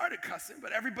never started cussing,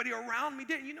 but everybody around me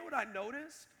did. You know what I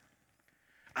noticed?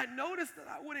 I noticed that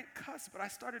I wouldn't cuss, but I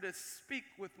started to speak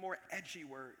with more edgy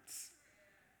words.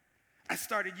 I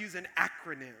started using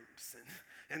acronyms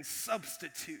and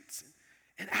substitutes.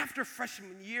 And after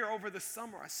freshman year, over the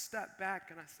summer, I stepped back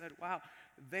and I said, wow,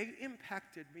 they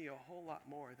impacted me a whole lot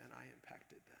more than I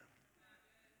impacted them.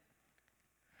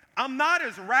 I'm not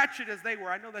as ratchet as they were.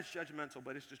 I know that's judgmental,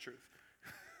 but it's the truth.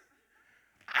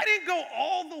 I didn't go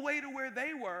all the way to where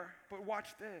they were, but watch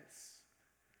this.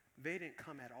 They didn't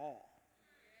come at all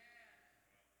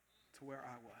to where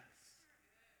I was.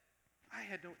 I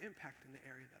had no impact in the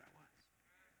area that I was.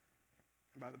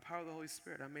 And by the power of the Holy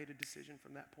Spirit, I made a decision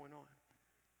from that point on.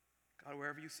 God,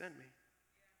 wherever you send me,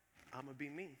 I'm going to be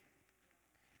me.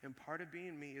 And part of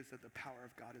being me is that the power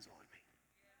of God is on me.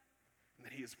 And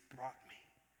that he has brought me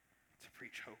to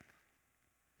preach hope,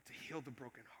 to heal the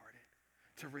brokenhearted,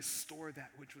 to restore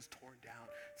that which was torn down,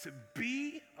 to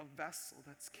be a vessel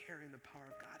that's carrying the power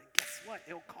of God. And guess what?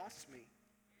 It'll cost me.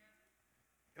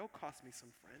 It'll cost me some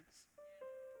friends.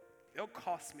 It'll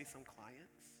cost me some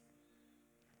clients.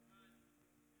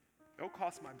 It'll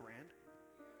cost my brand.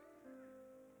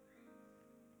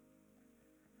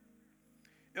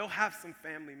 It'll have some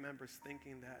family members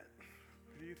thinking that,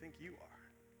 who do you think you are?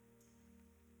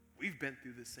 We've been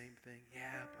through the same thing.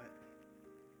 Yeah, but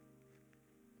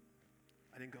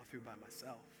I didn't go through by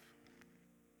myself.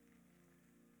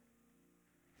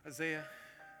 Isaiah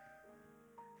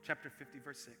chapter 50,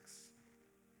 verse 6.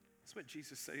 That's what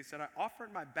Jesus said. He said, I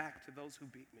offered my back to those who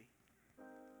beat me,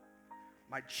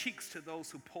 my cheeks to those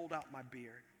who pulled out my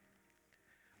beard.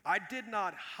 I did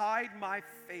not hide my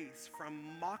face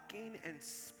from mocking and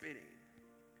spitting,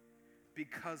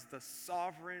 because the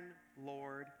sovereign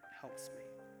Lord helps me.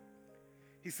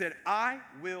 He said, I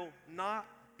will not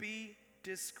be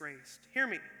disgraced. Hear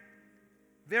me.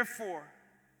 Therefore,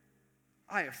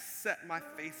 I have set my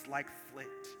face like flint.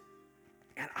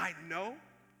 And I know,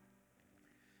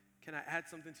 can I add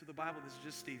something to the Bible? This is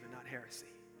just Stephen, not heresy.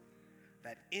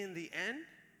 That in the end,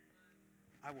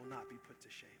 I will not be put to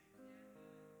shame.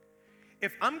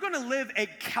 If I'm going to live a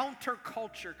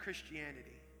counterculture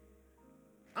Christianity,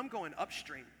 I'm going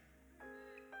upstream,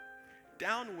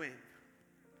 downwind.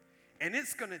 And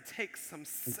it's going to take some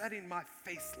setting my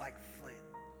face like flint.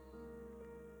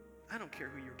 I don't care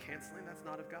who you're canceling. That's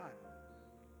not of God.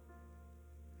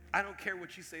 I don't care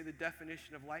what you say the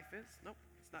definition of life is. Nope,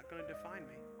 it's not going to define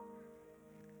me.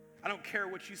 I don't care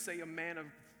what you say a man of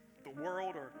the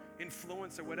world or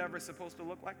influence or whatever it's supposed to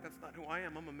look like. That's not who I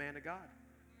am. I'm a man of God.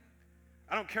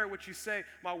 I don't care what you say.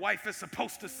 My wife is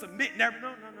supposed to submit. No.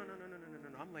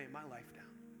 I'm laying my life down.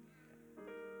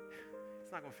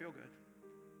 It's not going to feel good.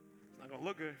 It's not going to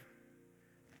look good.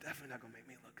 Definitely not going to make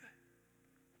me look good.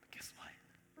 But guess what?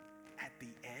 At the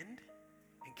end,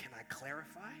 and can I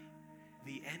clarify?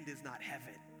 The end is not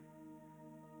heaven.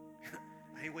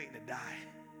 I ain't waiting to die.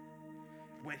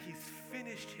 When he's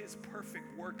finished his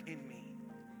perfect work in me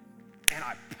and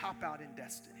I pop out in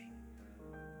destiny,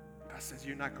 God says,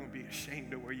 you're not going to be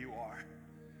ashamed of where you are.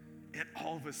 And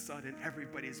all of a sudden,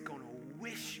 everybody's going to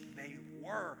wish they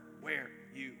were where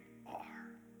you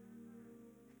are.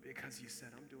 Because you said,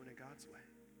 I'm doing it God's way.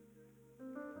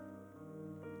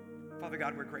 Father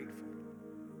God, we're grateful.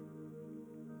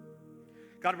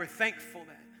 God, we're thankful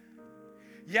that,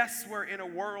 yes, we're in a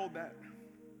world that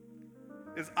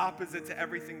is opposite to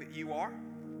everything that you are.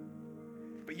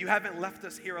 But you haven't left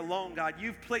us here alone, God.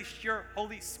 You've placed your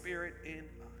Holy Spirit in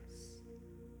us.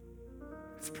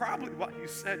 It's probably what you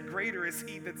said, greater is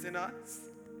he that's in us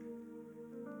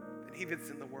than he that's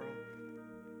in the world.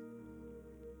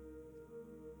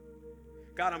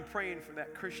 God, I'm praying for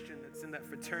that Christian that's in that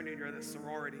fraternity or that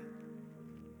sorority,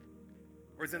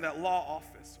 or is in that law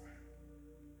office,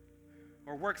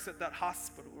 or works at that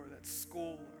hospital or that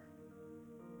school,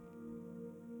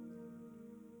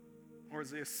 or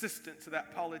is the assistant to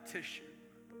that politician,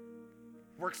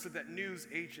 works at that news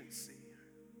agency,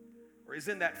 or is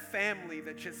in that family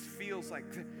that just feels like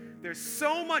there's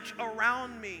so much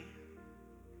around me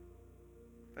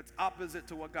that's opposite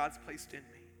to what God's placed in me.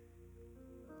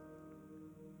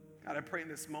 God, I pray in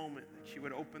this moment that you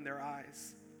would open their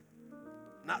eyes,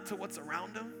 not to what's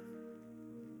around them,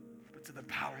 but to the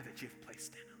power that you've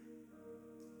placed in them.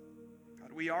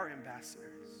 God, we are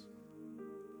ambassadors.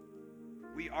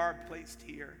 We are placed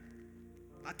here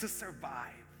not to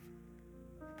survive,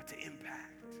 but to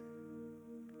impact,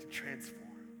 to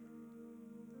transform,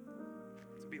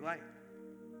 to be light.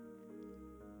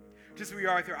 Just where you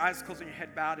are with your eyes closed and your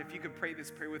head bowed, if you could pray this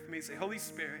prayer with me, say, Holy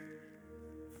Spirit,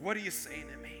 what are you saying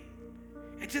to me?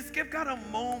 And just give God a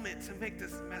moment to make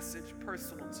this message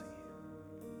personal to you.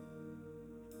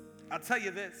 I'll tell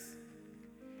you this.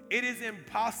 It is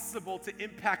impossible to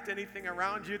impact anything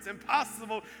around you. It's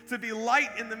impossible to be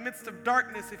light in the midst of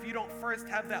darkness if you don't first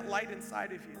have that light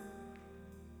inside of you.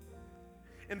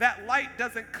 And that light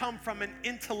doesn't come from an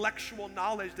intellectual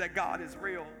knowledge that God is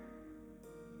real.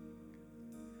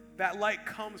 That light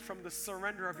comes from the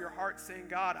surrender of your heart saying,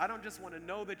 God, I don't just want to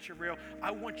know that you're real.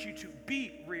 I want you to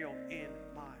be real in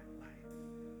my life.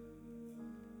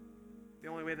 The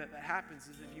only way that happens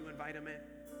is if you invite him in.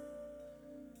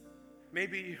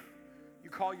 Maybe you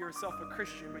call yourself a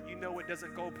Christian, but you know it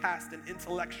doesn't go past an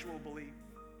intellectual belief.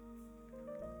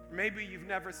 Maybe you've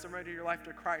never surrendered your life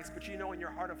to Christ, but you know in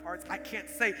your heart of hearts, I can't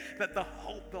say that the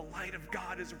hope, the light of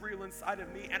God is real inside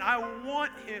of me, and I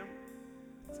want him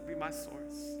to be my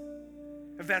source.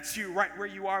 If that's you right where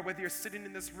you are, whether you're sitting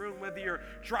in this room, whether you're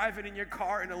driving in your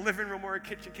car, in a living room or a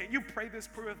kitchen, can you pray this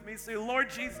prayer with me? Say, Lord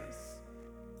Jesus,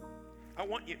 I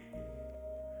want you.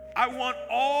 I want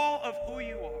all of who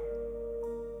you are.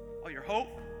 All your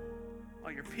hope,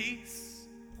 all your peace,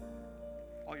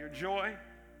 all your joy,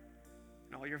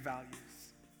 and all your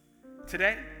values.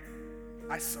 Today,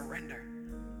 I surrender.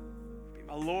 Be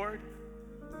my Lord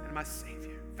and my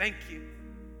Savior. Thank you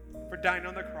for dying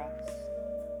on the cross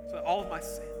so that all of my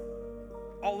sin,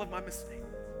 all of my mistakes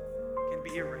can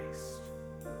be erased.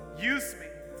 Use me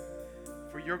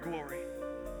for your glory.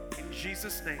 In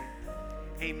Jesus' name,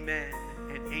 amen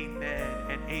and amen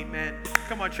and amen.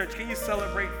 Come on, church, can you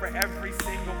celebrate for every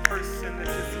single person that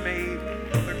just made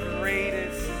the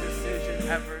greatest decision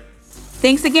ever?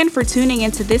 Thanks again for tuning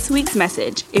into this week's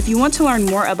message. If you want to learn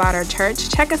more about our church,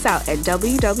 check us out at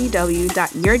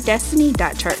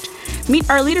www.yourdestiny.church. Meet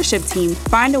our leadership team,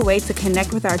 find a way to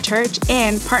connect with our church,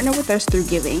 and partner with us through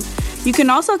giving. You can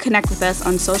also connect with us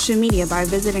on social media by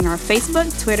visiting our Facebook,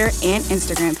 Twitter, and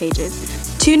Instagram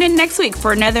pages. Tune in next week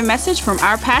for another message from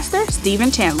our pastor,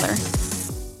 Stephen Chandler.